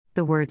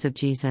The words of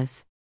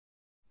Jesus.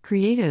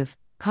 Creative,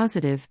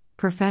 causative,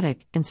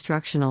 prophetic,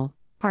 instructional,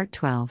 Part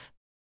 12.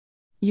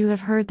 You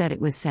have heard that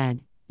it was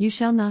said, "You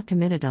shall not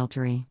commit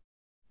adultery."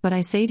 But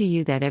I say to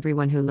you that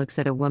everyone who looks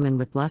at a woman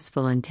with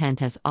lustful intent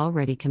has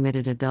already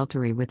committed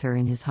adultery with her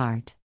in his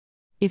heart.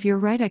 If your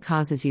right eye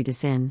causes you to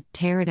sin,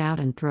 tear it out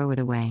and throw it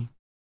away.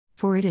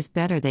 For it is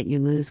better that you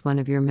lose one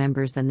of your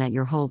members than that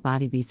your whole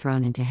body be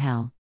thrown into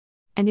hell.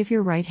 And if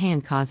your right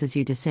hand causes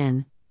you to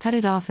sin, cut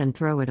it off and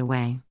throw it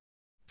away.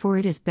 For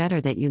it is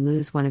better that you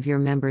lose one of your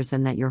members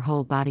than that your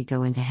whole body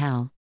go into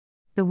hell.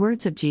 The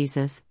words of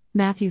Jesus,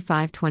 Matthew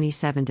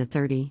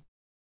 5:27-30.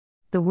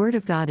 The Word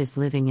of God is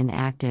living and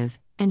active,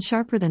 and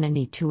sharper than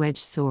any two-edged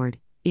sword,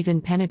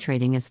 even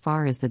penetrating as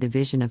far as the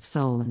division of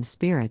soul and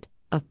spirit,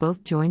 of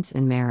both joints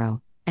and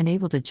marrow, and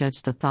able to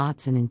judge the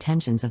thoughts and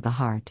intentions of the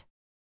heart.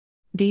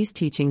 These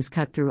teachings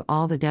cut through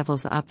all the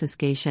devil's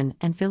obfuscation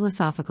and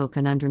philosophical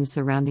conundrums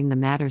surrounding the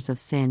matters of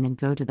sin and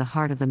go to the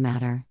heart of the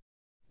matter.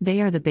 They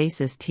are the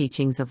basis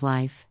teachings of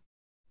life.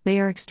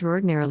 They are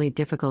extraordinarily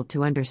difficult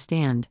to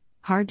understand,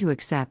 hard to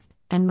accept,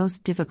 and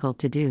most difficult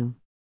to do.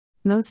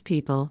 Most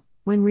people,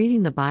 when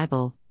reading the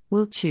Bible,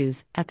 will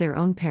choose, at their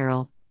own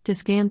peril, to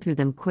scan through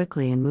them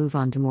quickly and move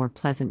on to more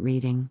pleasant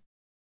reading.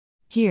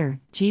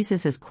 Here,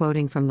 Jesus is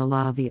quoting from the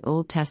law of the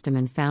Old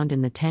Testament found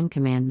in the Ten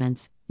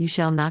Commandments, "You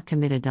shall not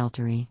commit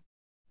adultery."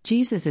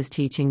 Jesus is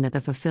teaching that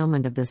the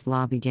fulfillment of this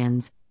law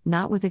begins,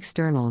 not with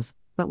externals,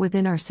 but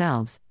within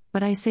ourselves.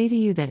 But I say to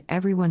you that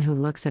everyone who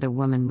looks at a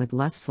woman with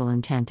lustful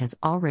intent has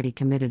already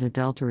committed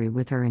adultery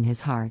with her in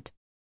his heart.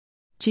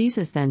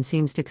 Jesus then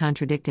seems to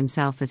contradict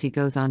himself as he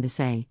goes on to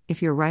say,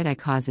 "If your right eye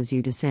causes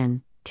you to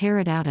sin, tear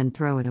it out and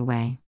throw it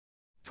away.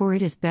 For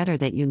it is better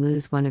that you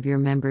lose one of your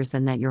members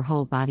than that your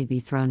whole body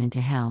be thrown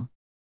into hell.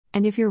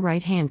 And if your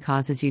right hand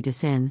causes you to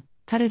sin,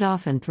 cut it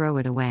off and throw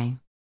it away."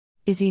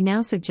 Is he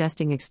now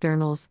suggesting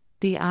externals,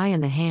 the eye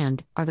and the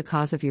hand, are the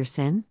cause of your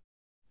sin?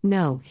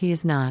 No, he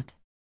is not.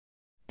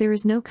 There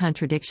is no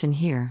contradiction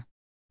here.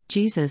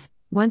 Jesus,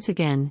 once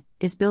again,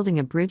 is building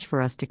a bridge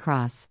for us to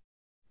cross.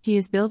 He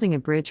is building a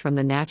bridge from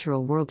the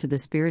natural world to the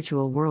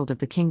spiritual world of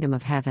the kingdom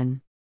of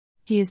heaven.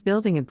 He is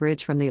building a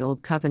bridge from the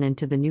old covenant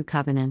to the new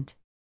covenant.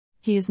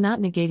 He is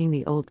not negating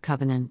the old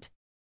covenant.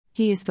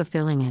 He is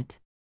fulfilling it.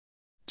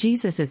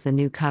 Jesus is the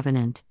new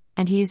covenant,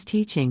 and he is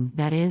teaching,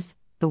 that is,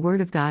 the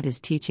Word of God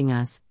is teaching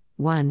us,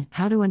 1.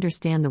 How to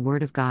understand the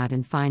Word of God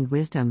and find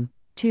wisdom,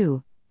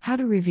 2. How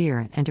to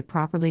revere and to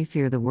properly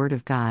fear the Word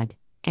of God,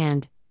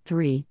 and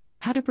 3.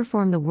 How to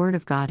perform the Word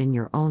of God in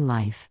your own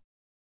life.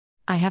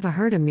 I have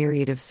heard a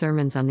myriad of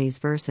sermons on these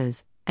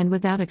verses, and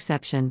without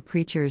exception,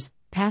 preachers,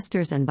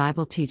 pastors, and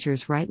Bible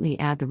teachers rightly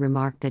add the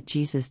remark that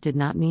Jesus did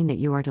not mean that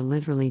you are to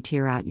literally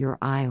tear out your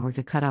eye or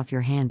to cut off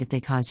your hand if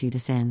they cause you to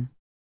sin.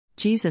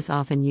 Jesus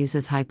often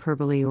uses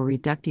hyperbole or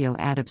reductio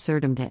ad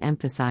absurdum to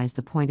emphasize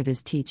the point of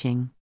his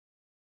teaching.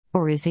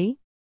 Or is he?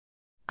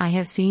 I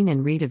have seen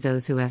and read of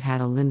those who have had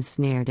a limb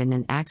snared in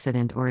an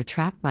accident or a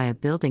trap by a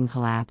building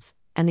collapse,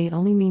 and the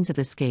only means of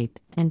escape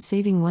and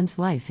saving one's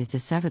life is to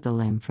sever the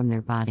limb from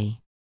their body.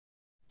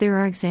 There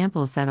are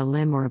examples that a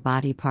limb or a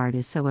body part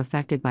is so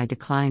affected by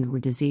decline or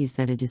disease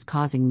that it is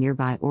causing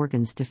nearby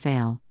organs to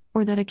fail,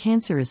 or that a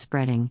cancer is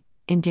spreading,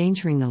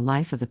 endangering the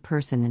life of the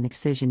person, and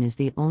excision is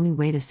the only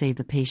way to save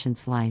the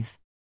patient's life.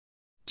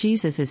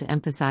 Jesus is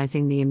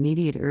emphasizing the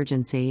immediate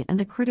urgency and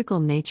the critical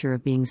nature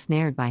of being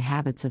snared by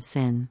habits of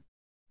sin.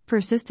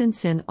 Persistent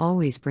sin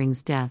always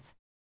brings death.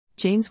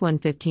 James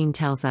 1:15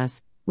 tells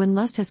us, "When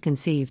lust has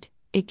conceived,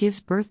 it gives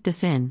birth to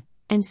sin,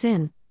 and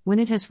sin, when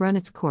it has run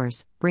its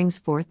course, brings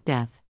forth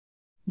death."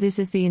 This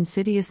is the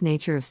insidious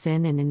nature of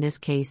sin, and in this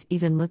case,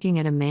 even looking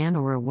at a man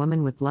or a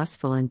woman with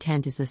lustful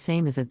intent is the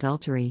same as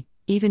adultery,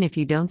 even if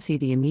you don't see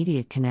the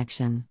immediate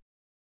connection.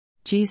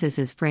 Jesus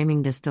is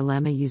framing this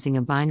dilemma using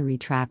a binary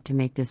trap to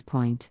make this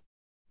point.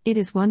 It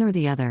is one or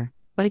the other,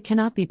 but it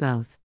cannot be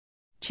both.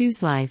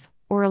 Choose life,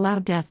 or allow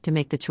death to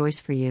make the choice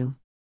for you.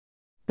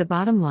 The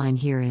bottom line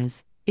here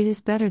is, it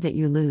is better that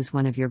you lose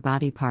one of your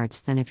body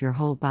parts than if your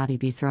whole body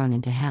be thrown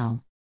into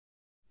hell.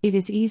 It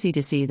is easy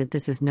to see that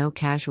this is no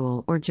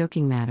casual or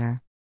joking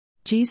matter.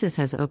 Jesus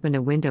has opened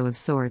a window of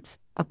sorts,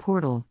 a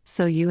portal,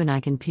 so you and I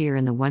can peer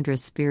in the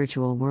wondrous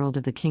spiritual world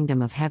of the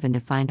kingdom of heaven to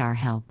find our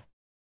help.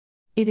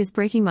 It is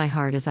breaking my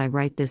heart as I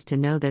write this to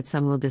know that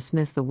some will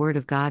dismiss the Word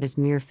of God as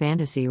mere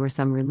fantasy or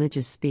some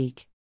religious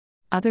speak.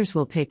 Others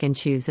will pick and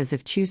choose as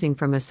if choosing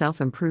from a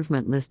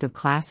self-improvement list of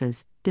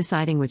classes,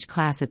 deciding which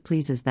class it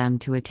pleases them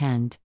to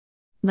attend.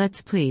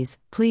 Let's please,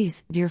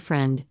 dear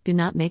friend, do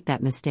not make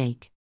that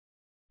mistake.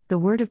 The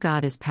Word of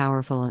God is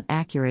powerful and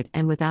accurate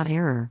and without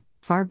error,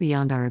 far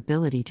beyond our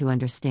ability to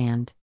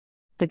understand.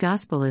 The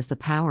Gospel is the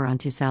power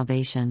unto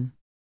salvation.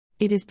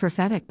 It is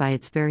prophetic by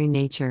its very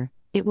nature.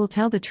 It will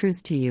tell the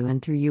truth to you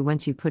and through you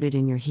once you put it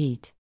in your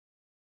heat.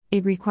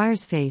 It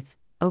requires faith,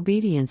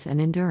 obedience, and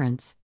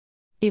endurance.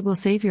 It will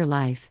save your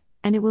life,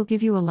 and it will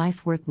give you a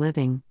life worth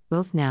living,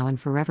 both now and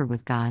forever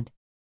with God.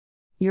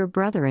 Your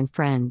brother and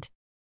friend,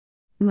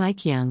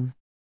 Mike Young.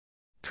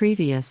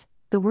 Previous,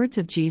 the words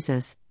of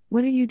Jesus,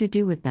 what are you to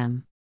do with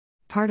them?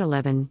 Part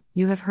 11,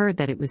 you have heard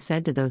that it was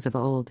said to those of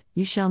old,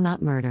 you shall not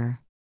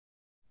murder.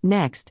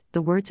 Next,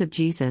 the words of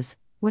Jesus,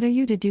 what are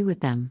you to do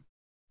with them?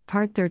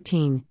 Part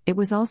 13, it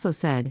was also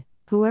said,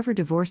 whoever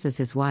divorces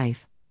his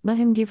wife, let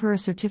him give her a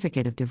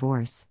certificate of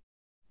divorce.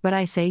 But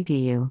I say to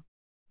you.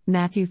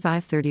 Matthew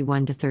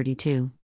 5:31-32.